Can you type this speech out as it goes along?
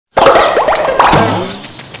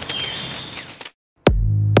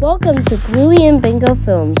Welcome to Bluey and Bingo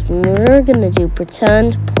Films. We're gonna do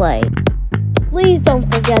Pretend Play. Please don't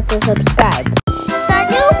forget to subscribe. The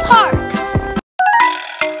new park.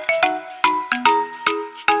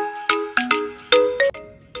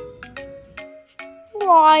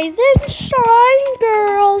 Rise and shine,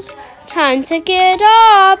 girls. Time to get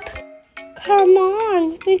up. Come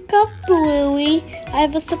on, wake up, Bluey. I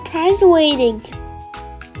have a surprise waiting.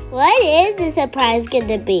 What is the surprise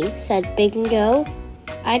gonna be? Said Bingo.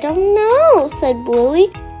 I don't know, said Bluey.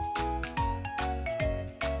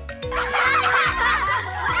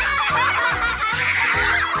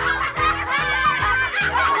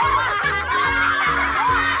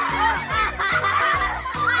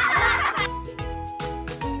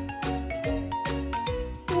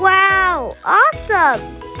 Wow, awesome!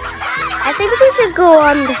 I think we should go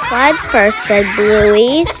on the slide first, said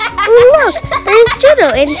Bluey. Oh, look, there's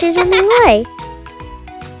Judo, and she's running away.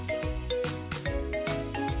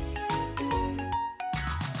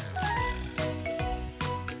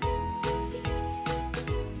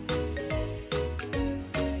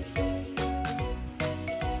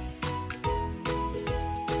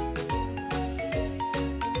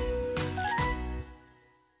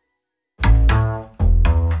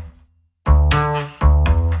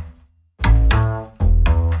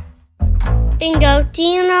 Bingo, do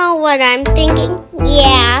you know what I'm thinking?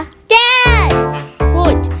 Yeah. Dad!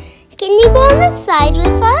 What? Can you go on the slide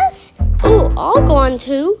with us? Oh, I'll go on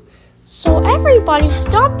too. So everybody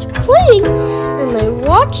stopped playing and they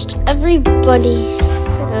watched everybody,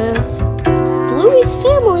 Bluey's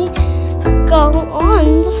family, go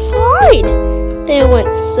on the slide. They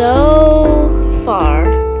went so far.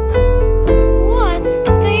 What?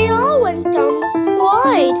 They all went on the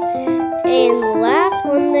slide and laughed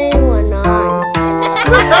when they went on.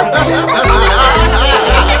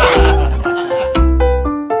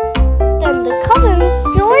 Then the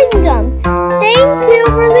cousins joined them. Thank you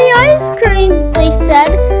for the ice cream, they said.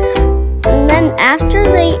 And then after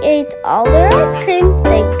they ate all their ice cream,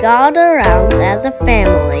 they got around as a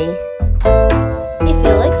family. If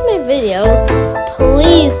you liked my video,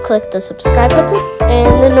 please click the subscribe button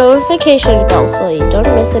and the notification bell so you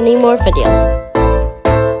don't miss any more videos.